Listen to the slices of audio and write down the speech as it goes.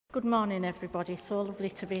Good morning, everybody. So lovely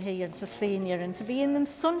to be here and to see you and to be in the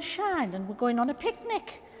sunshine, and we're going on a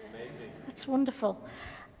picnic. Amazing. It's wonderful.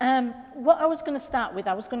 What I was going to start with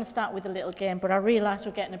a little game, but I realised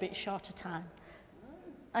we're getting a bit short of time.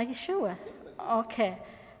 Are you sure? Okay.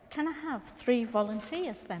 Can I have 3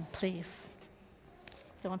 volunteers then, please?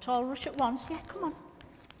 Don't all rush at once. Yeah, come on.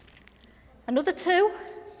 Another 2.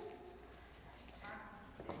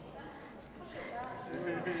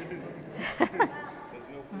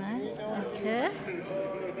 Right,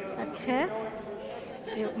 okay.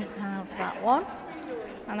 You can have that one.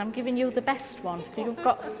 And I'm giving you the best one. You've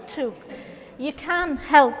got 2. You can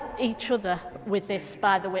help each other with this,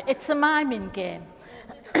 by the way. It's a miming game.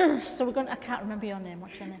 So I can't remember your name.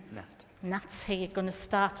 What's your name? Nat. Nat's here. You're going to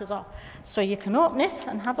start us off. So you can open it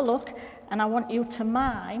and have a look. And I want you to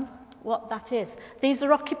mime what that is. These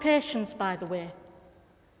are occupations, by the way.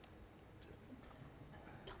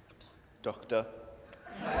 Doctor.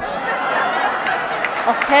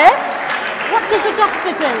 Okay. What does a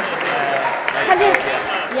doctor do? Can you?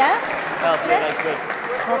 Yeah? Help, Okay. like good.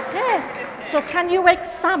 Okay. So can you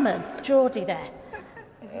examine Jodie there?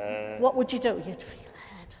 What would you do? You'd feel her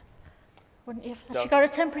head, wouldn't you? Has she got a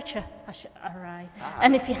temperature? All right.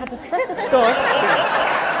 And if you had a stethoscope,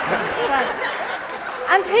 right.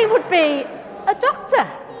 And he would be a doctor.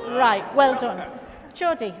 Right. Well done.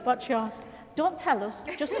 Jodie, what's yours? Don't tell us.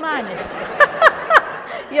 Just mine it.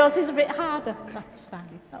 Yours is a bit harder.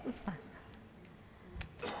 That was fine.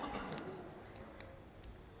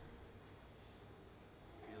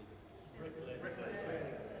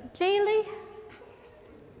 Really?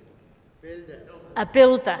 A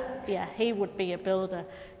builder. Yeah, he would be a builder.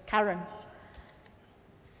 Karen.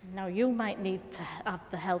 Now, you might need to have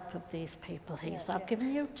the help of these people here. So I've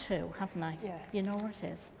given you 2, haven't I? Yeah. You know what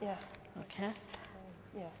it is? Yeah. Okay.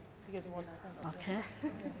 Yeah. The other one. Okay.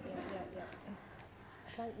 Yeah.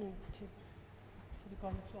 I'd like you to sort of go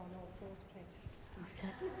on the floor on all 4s, please.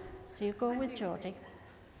 Okay. So you go with Jodie.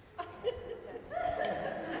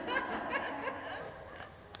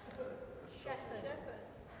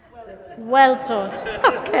 Well done.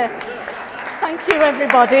 Okay. Thank you,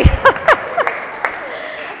 everybody.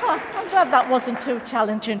 Oh, I'm glad that wasn't too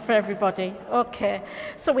challenging for everybody. Okay.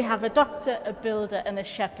 So we have a doctor, a builder, and a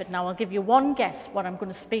shepherd. Now, I'll give you one guess what I'm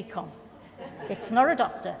going to speak on. It's not a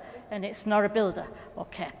doctor, and it's not a builder.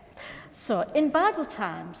 Okay. So, in Bible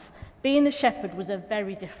times, being a shepherd was a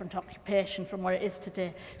very different occupation from what it is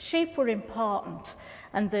today. Sheep were important,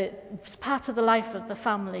 and it was part of the life of the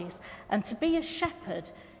families. And to be a shepherd,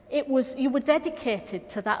 you were dedicated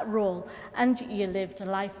to that role, and you lived a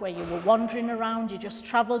life where you were wandering around, you just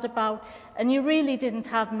travelled about, and you really didn't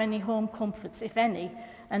have many home comforts, if any,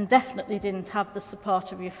 and definitely didn't have the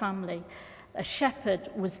support of your family. A shepherd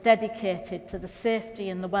was dedicated to the safety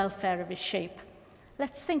and the welfare of his sheep.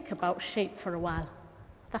 Let's think about sheep for a while.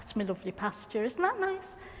 That's my lovely pasture. Isn't that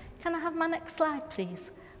nice? Can I have my next slide,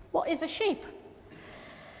 please? What is a sheep?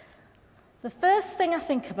 The first thing I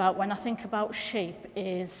think about when I think about sheep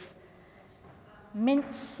is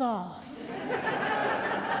mint sauce.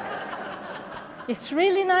 It's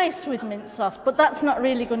really nice with mint sauce, but that's not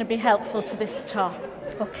really going to be helpful to this talk.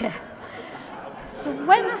 Okay. So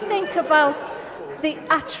when I think about the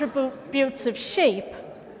attributes of sheep,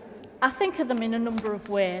 I think of them in a number of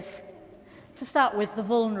ways. To start with, the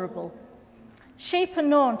vulnerable. Sheep are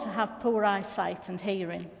known to have poor eyesight and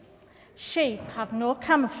hearing. Sheep have no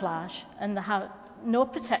camouflage and they have no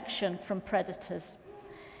protection from predators.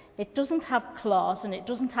 It doesn't have claws and it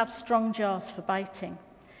doesn't have strong jaws for biting.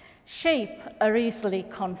 Sheep are easily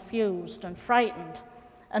confused and frightened,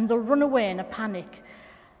 and they'll run away in a panic.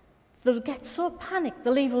 They'll get so panicked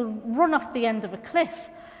they'll even run off the end of a cliff.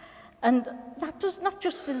 And that's not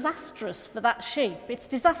just disastrous for that sheep, it's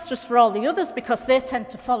disastrous for all the others because they tend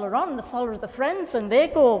to follow on, they follow the friends and they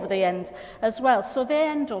go over the end as well. So they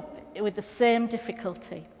end up with the same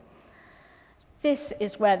difficulty. This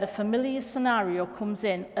is where the familiar scenario comes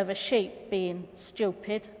in of a sheep being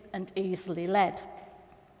stupid and easily led.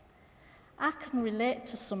 I can relate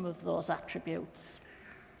to some of those attributes.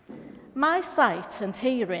 My sight and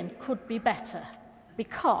hearing could be better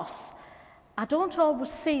because I don't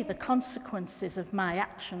always see the consequences of my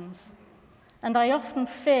actions, and I often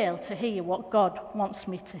fail to hear what God wants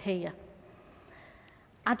me to hear.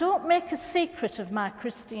 I don't make a secret of my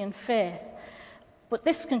Christian faith, but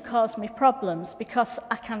this can cause me problems because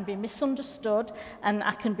I can be misunderstood and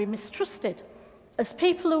I can be mistrusted, as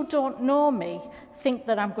people who don't know me think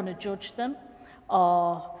that I'm going to judge them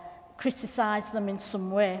or criticise them in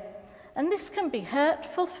some way. And this can be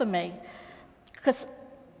hurtful for me because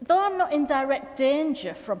though I'm not in direct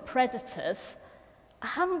danger from predators, I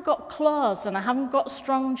haven't got claws and I haven't got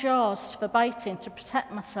strong jaws for biting to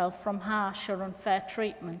protect myself from harsh or unfair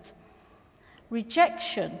treatment.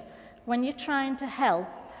 Rejection, when you're trying to help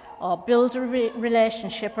or build a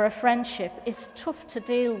relationship or a friendship, is tough to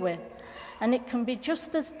deal with, and it can be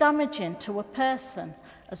just as damaging to a person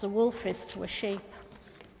as a wolf is to a sheep.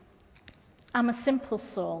 I'm a simple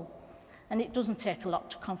soul, and it doesn't take a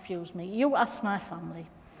lot to confuse me. You ask my family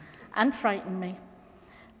and frighten me.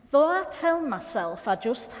 Though I tell myself I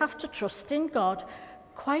just have to trust in God,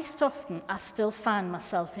 quite often I still find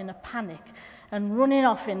myself in a panic and running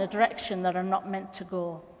off in a direction that I'm not meant to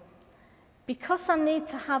go. Because I need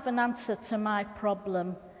to have an answer to my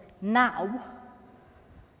problem now,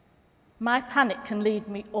 my panic can lead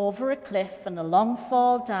me over a cliff and a long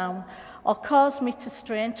fall down, or cause me to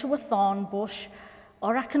stray into a thorn bush,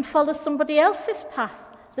 or I can follow somebody else's path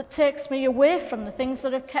that takes me away from the things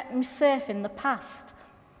that have kept me safe in the past.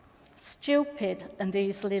 Stupid and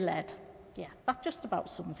easily led. Yeah, that just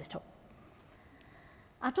about sums it up.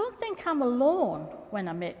 I don't think I'm alone when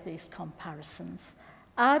I make these comparisons.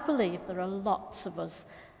 I believe there are lots of us,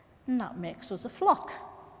 and that makes us a flock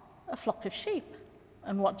of sheep.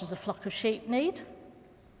 And what does a flock of sheep need?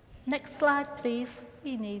 Next slide, please.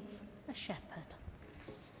 He needs a shepherd.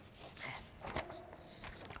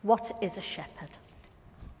 What is a shepherd?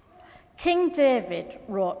 King David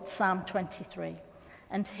wrote Psalm 23,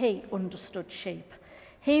 and he understood sheep.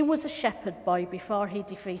 He was a shepherd boy before he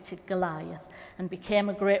defeated Goliath and became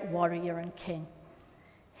a great warrior and king.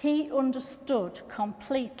 He understood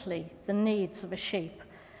completely the needs of a sheep,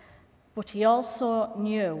 but he also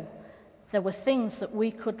knew there were things that we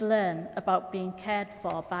could learn about being cared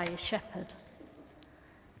for by a shepherd.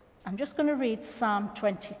 I'm just going to read Psalm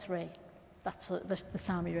 23. That's the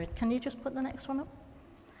psalm he read. Can you just put the next one up?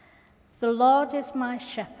 The Lord is my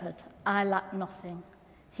shepherd, I lack nothing.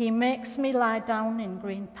 He makes me lie down in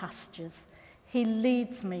green pastures. He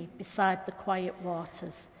leads me beside the quiet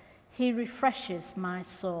waters. He refreshes my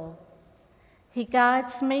soul. He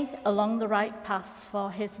guides me along the right paths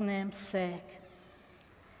for his name's sake.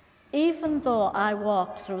 Even though I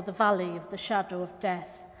walk through the valley of the shadow of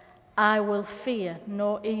death, I will fear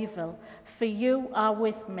no evil, for you are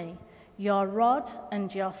with me. Your rod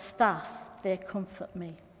and your staff, they comfort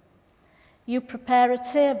me. You prepare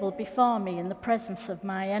a table before me in the presence of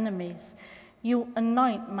my enemies. You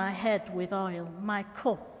anoint my head with oil. My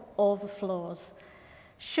cup overflows.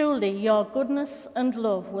 Surely your goodness and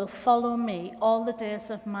love will follow me all the days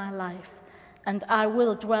of my life, and I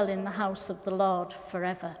will dwell in the house of the Lord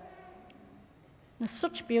forever. There's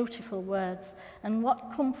such beautiful words, and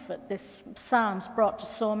what comfort this psalm's brought to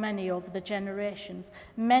so many over the generations.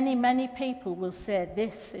 Many, many people will say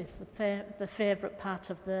this is the favourite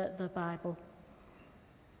part of the Bible.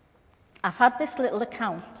 I've had this little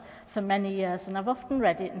account for many years, and I've often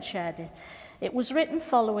read it and shared it. It was written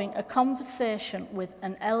following a conversation with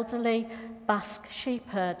an elderly Basque sheep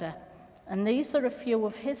herder, and these are a few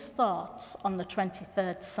of his thoughts on the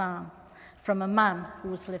 23rd Psalm from a man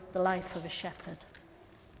who has lived the life of a shepherd.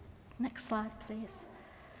 Next slide, please.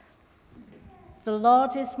 The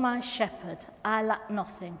Lord is my shepherd, I lack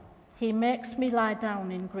nothing. He makes me lie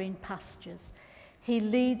down in green pastures. He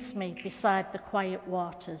leads me beside the quiet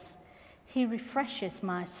waters. He refreshes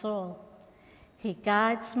my soul. He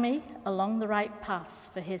guides me along the right paths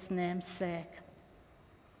for his name's sake.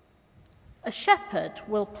 A shepherd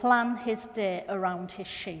will plan his day around his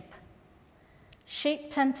sheep. Sheep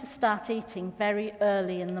tend to start eating very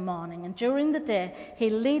early in the morning, and during the day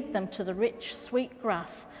he'll lead them to the rich, sweet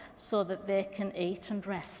grass so that they can eat and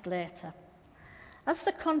rest later. As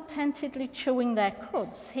they're contentedly chewing their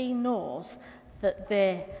cuds, he knows that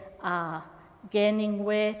they are gaining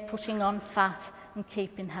weight, putting on fat, and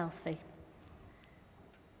keeping healthy.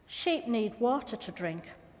 Sheep need water to drink.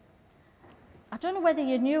 I don't know whether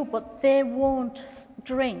you knew, but they won't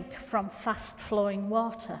drink from fast-flowing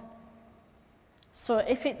water. So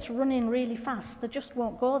if it's running really fast, they just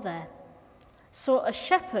won't go there. So a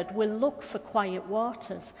shepherd will look for quiet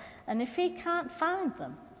waters, and if he can't find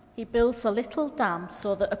them, he builds a little dam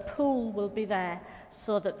so that a pool will be there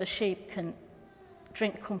so that the sheep can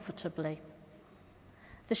drink comfortably.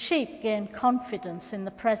 The sheep gain confidence in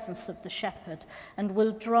the presence of the shepherd and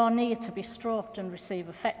will draw near to be stroked and receive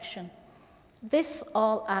affection. This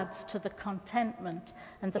all adds to the contentment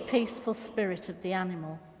and the peaceful spirit of the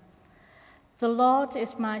animal. The Lord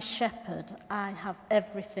is my shepherd, I have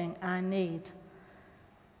everything I need.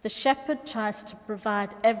 The shepherd tries to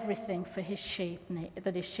provide everything for his sheep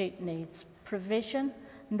that his sheep needs: provision,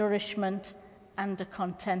 nourishment, and a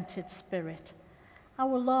contented spirit.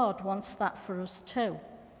 Our Lord wants that for us too.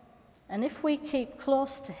 And if we keep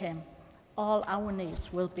close to him, all our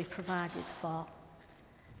needs will be provided for.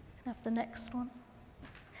 Can I have the next one?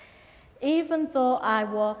 Even though I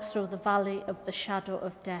walk through the valley of the shadow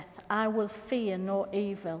of death, I will fear no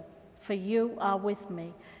evil, for you are with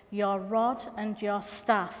me. Your rod and your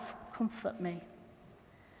staff comfort me.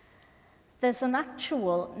 There's an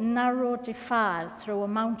actual narrow defile through a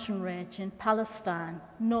mountain range in Palestine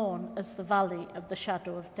known as the Valley of the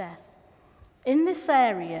Shadow of Death. In this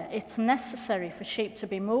area, it's necessary for sheep to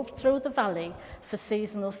be moved through the valley for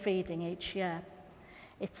seasonal feeding each year.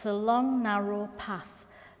 It's a long, narrow path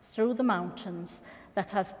through the mountains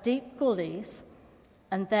that has deep gullies,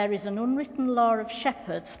 and there is an unwritten law of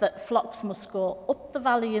shepherds that flocks must go up the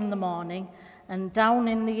valley in the morning and down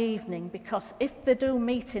in the evening, because if they do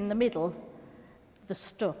meet in the middle, they're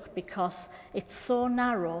stuck, because it's so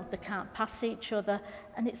narrow they can't pass each other,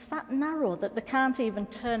 and it's that narrow that they can't even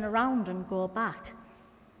turn around and go back.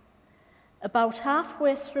 About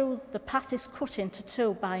halfway through, the path is cut into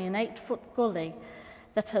two by an 8-foot gully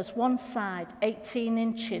that has one side 18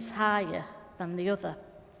 inches higher than the other.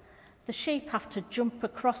 The sheep have to jump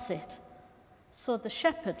across it, so the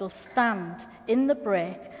shepherd will stand in the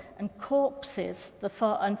break and coaxes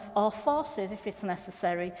or forces, if it's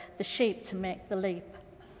necessary, the sheep to make the leap.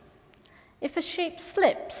 If a sheep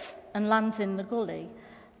slips and lands in the gully,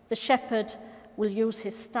 the shepherd will use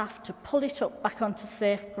his staff to pull it up back onto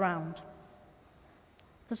safe ground.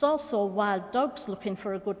 There's also wild dogs looking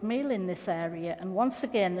for a good meal in this area, and once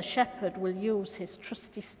again the shepherd will use his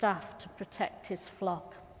trusty staff to protect his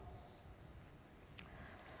flock.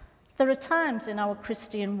 There are times in our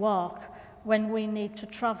Christian walk when we need to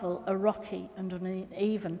travel a rocky and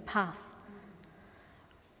uneven path.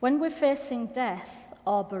 When we're facing death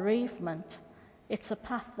or bereavement, it's a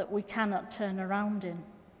path that we cannot turn around in.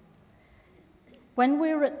 When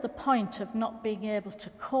we're at the point of not being able to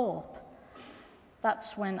cope,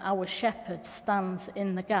 that's when our shepherd stands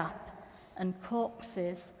in the gap and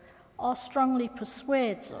coaxes or strongly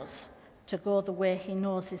persuades us to go the way he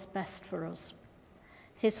knows is best for us.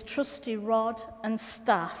 His trusty rod and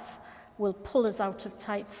staff will pull us out of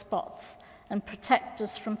tight spots and protect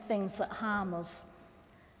us from things that harm us.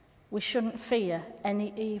 We shouldn't fear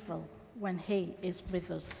any evil when he is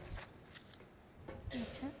with us. Okay.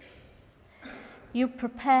 You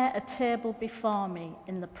prepare a table before me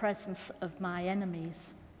in the presence of my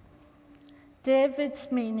enemies.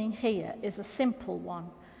 David's meaning here is a simple one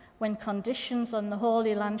when conditions on the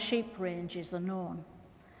Holy Land sheep ranges are known.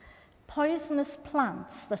 Poisonous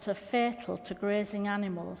plants that are fatal to grazing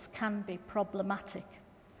animals can be problematic,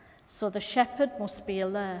 so the shepherd must be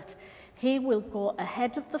alert. He will go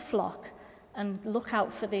ahead of the flock and look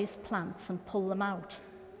out for these plants and pull them out.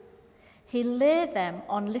 He'll lay them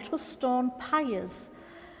on little stone pyres,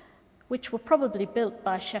 which were probably built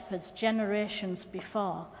by shepherds generations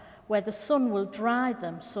before, where the sun will dry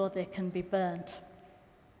them so they can be burnt.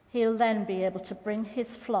 He'll then be able to bring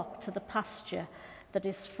his flock to the pasture that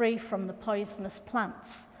is free from the poisonous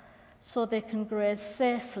plants, so they can graze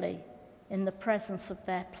safely in the presence of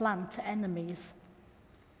their plant enemies.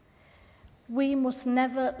 We must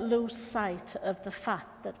never lose sight of the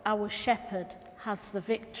fact that our shepherd has the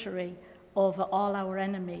victory over all our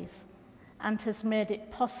enemies and has made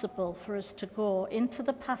it possible for us to go into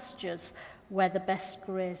the pastures where the best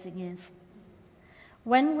grazing is.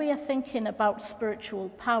 When we are thinking about spiritual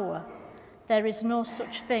power, there is no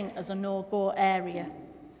such thing as a no-go area.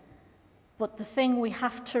 But the thing we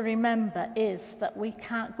have to remember is that we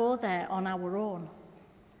can't go there on our own.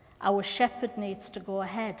 Our shepherd needs to go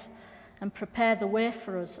ahead and prepare the way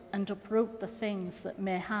for us and uproot the things that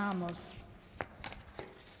may harm us.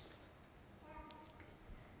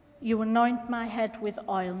 You anoint my head with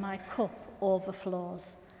oil, my cup overflows.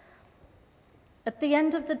 At the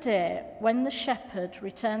end of the day, when the shepherd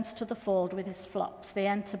returns to the fold with his flocks, they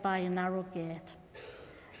enter by a narrow gate.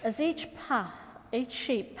 As each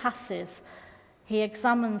sheep passes, he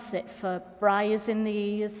examines it for briars in the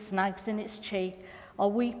ears, snags in its cheek,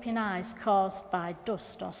 or weeping eyes caused by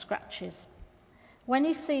dust or scratches. When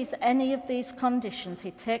he sees any of these conditions,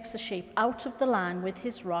 he takes the sheep out of the line with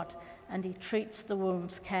his rod and he treats the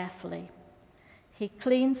wounds carefully. He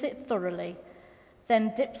cleans it thoroughly,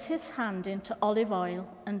 then dips his hand into olive oil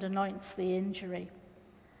and anoints the injury.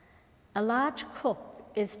 A large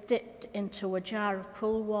cup is dipped into a jar of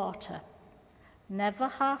cool water, never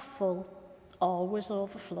half full, always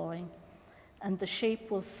overflowing, and the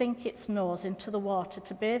sheep will sink its nose into the water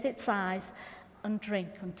to bathe its eyes and drink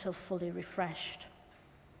until fully refreshed.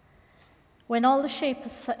 When all the sheep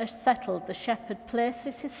are settled, the shepherd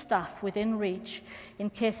places his staff within reach in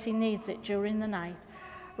case he needs it during the night,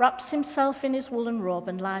 wraps himself in his woolen robe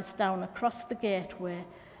and lies down across the gateway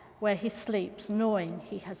where he sleeps, knowing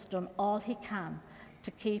he has done all he can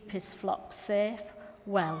to keep his flock safe,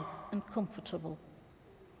 well, and comfortable.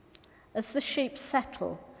 As the sheep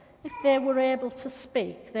settle, if they were able to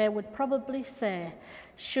speak, they would probably say,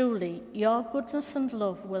 "Surely your goodness and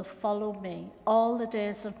love will follow me all the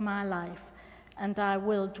days of my life, and I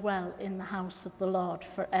will dwell in the house of the Lord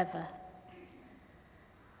forever."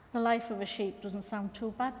 The life of a sheep doesn't sound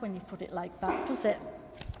too bad when you put it like that, does it?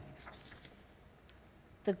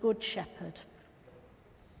 The Good Shepherd.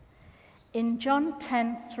 In John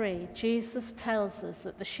 10:3, Jesus tells us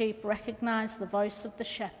that the sheep recognize the voice of the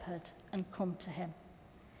shepherd and come to him.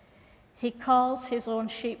 He calls his own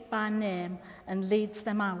sheep by name and leads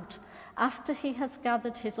them out. After he has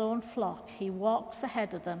gathered his own flock, he walks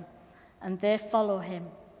ahead of them, and they follow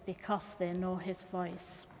him because they know his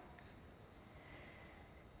voice.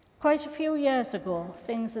 Quite a few years ago,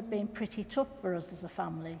 things had been pretty tough for us as a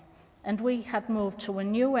family, and we had moved to a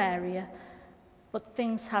new area, but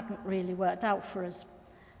things hadn't really worked out for us.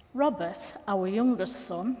 Robert, our youngest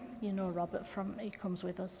son, you know Robert he comes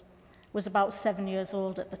with us, was about 7 years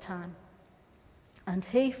old at the time. And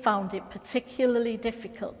he found it particularly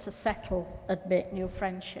difficult to settle and make new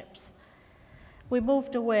friendships. We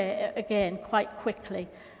moved away again quite quickly,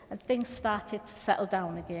 and things started to settle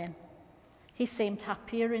down again. He seemed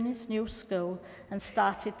happier in his new school and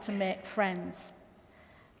started to make friends.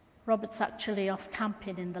 Robert's actually off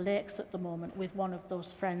camping in the lakes at the moment with one of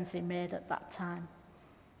those friends he made at that time.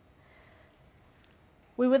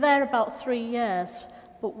 We were there about 3 years,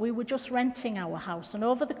 but we were just renting our house, and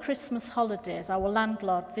over the Christmas holidays our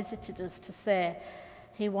landlord visited us to say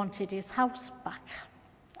he wanted his house back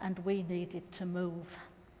and we needed to move.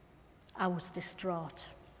 I was distraught.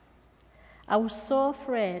 I was so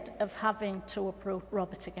afraid of having to uproot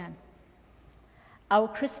Robert again. Our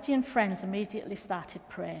Christian friends immediately started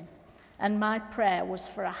praying, and my prayer was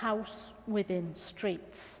for a house within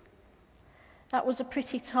streets. That was a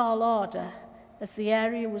pretty tall order, as the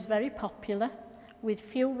area was very popular, with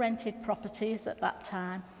few rented properties at that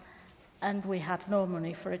time, and we had no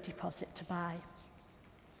money for a deposit to buy.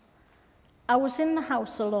 I was in the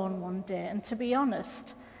house alone one day, and to be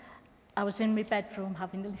honest, I was in my bedroom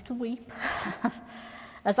having a little weep,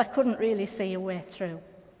 as I couldn't really see a way through.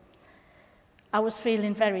 I was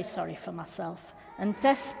feeling very sorry for myself and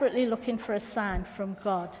desperately looking for a sign from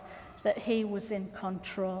God that he was in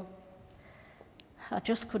control. I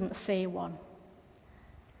just couldn't see one.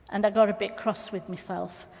 And I got a bit cross with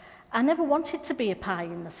myself. I never wanted to be a pie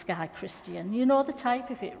in the sky Christian. You know the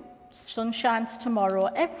type, if sun shines tomorrow,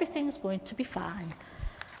 everything's going to be fine.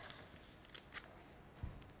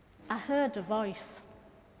 I heard a voice.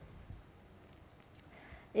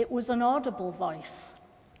 It was an audible voice,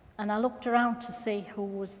 and I looked around to see who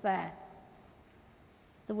was there.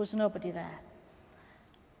 There was nobody there.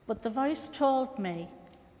 But the voice told me,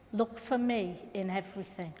 "Look for me in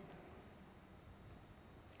everything."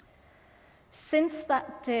 Since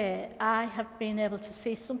that day, I have been able to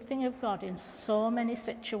see something of God in so many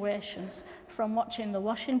situations, from watching the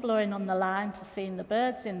washing blowing on the line to seeing the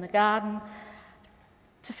birds in the garden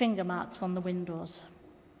to finger marks on the windows.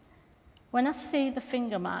 When I see the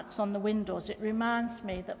finger marks on the windows, it reminds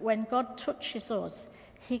me that when God touches us,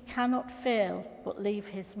 he cannot fail but leave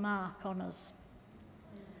his mark on us.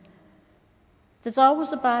 There's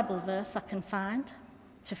always a Bible verse I can find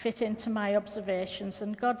to fit into my observations,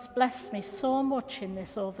 and God's blessed me so much in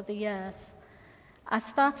this over the years. I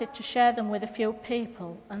started to share them with a few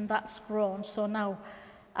people, and that's grown, so now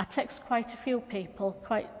I text quite a few people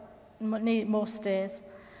most days,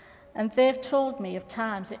 and they've told me of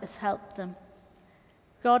times it has helped them.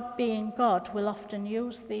 God, being God, will often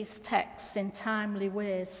use these texts in timely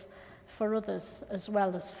ways for others as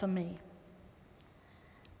well as for me.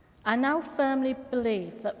 I now firmly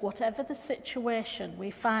believe that whatever the situation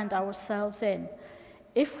we find ourselves in,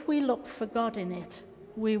 if we look for God in it,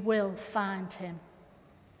 we will find him.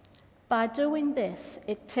 By doing this,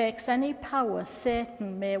 it takes any power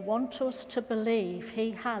Satan may want us to believe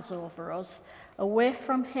he has over us away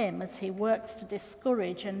from him as he works to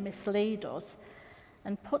discourage and mislead us,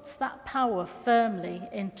 and puts that power firmly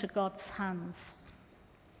into God's hands.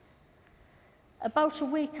 About a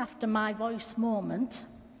week after my voice moment,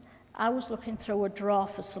 I was looking through a drawer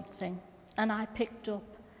for something, and I picked up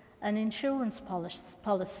an insurance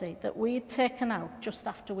policy that we had taken out just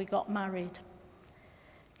after we got married.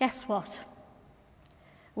 Guess what?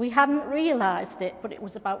 We hadn't realised it, but it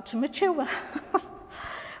was about to mature,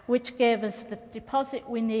 which gave us the deposit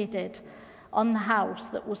we needed on the house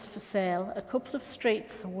that was for sale a couple of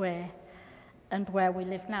streets away, and where we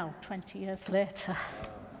live now, 20 years later.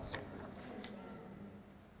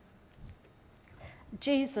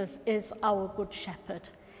 Jesus is our good shepherd.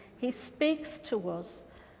 He speaks to us,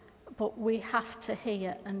 but we have to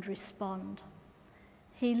hear and respond.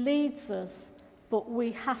 He leads us, but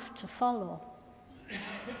we have to follow.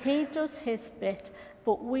 He does his bit,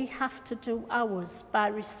 but we have to do ours by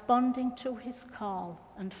responding to his call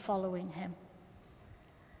and following him.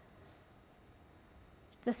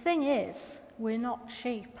 The thing is, we're not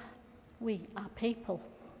sheep. We are people.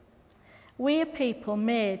 We are people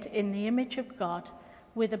made in the image of God,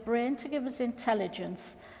 with a brain to give us intelligence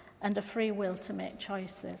and a free will to make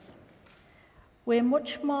choices. We're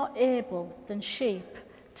much more able than sheep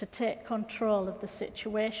to take control of the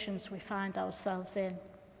situations we find ourselves in.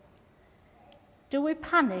 Do we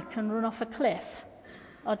panic and run off a cliff,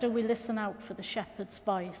 or do we listen out for the shepherd's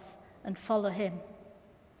voice and follow him?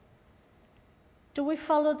 Do we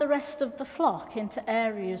follow the rest of the flock into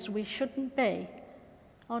areas we shouldn't be,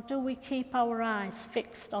 or do we keep our eyes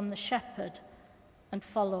fixed on the shepherd and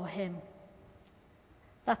follow him?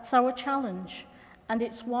 That's our challenge, and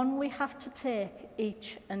it's one we have to take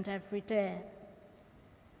each and every day.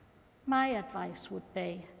 My advice would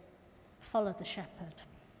be, follow the shepherd.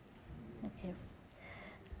 Thank you.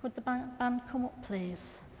 Would the band come up,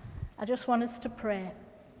 please? I just want us to pray.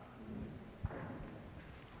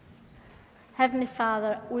 Heavenly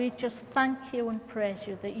Father, we just thank you and praise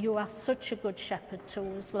you that you are such a good shepherd to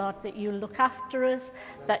us, Lord, that you look after us,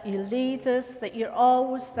 that you lead us, that you're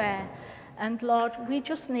always there. And Lord, we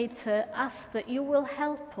just need to ask that you will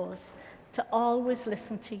help us to always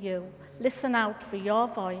listen to you, listen out for your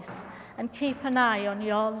voice, and keep an eye on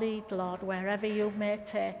your lead, Lord, wherever you may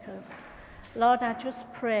take us. Lord, I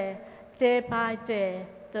just pray day by day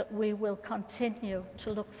that we will continue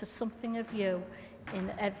to look for something of you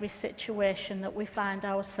in every situation that we find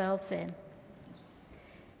ourselves in.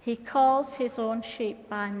 He calls his own sheep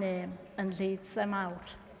by name and leads them out.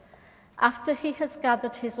 After he has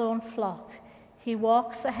gathered his own flock, he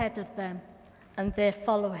walks ahead of them, and they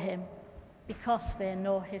follow him because they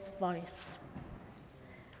know his voice.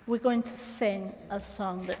 We're going to sing a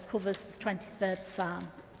song that covers the 23rd Psalm.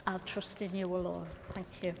 I'll trust in you alone. Thank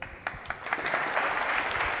you.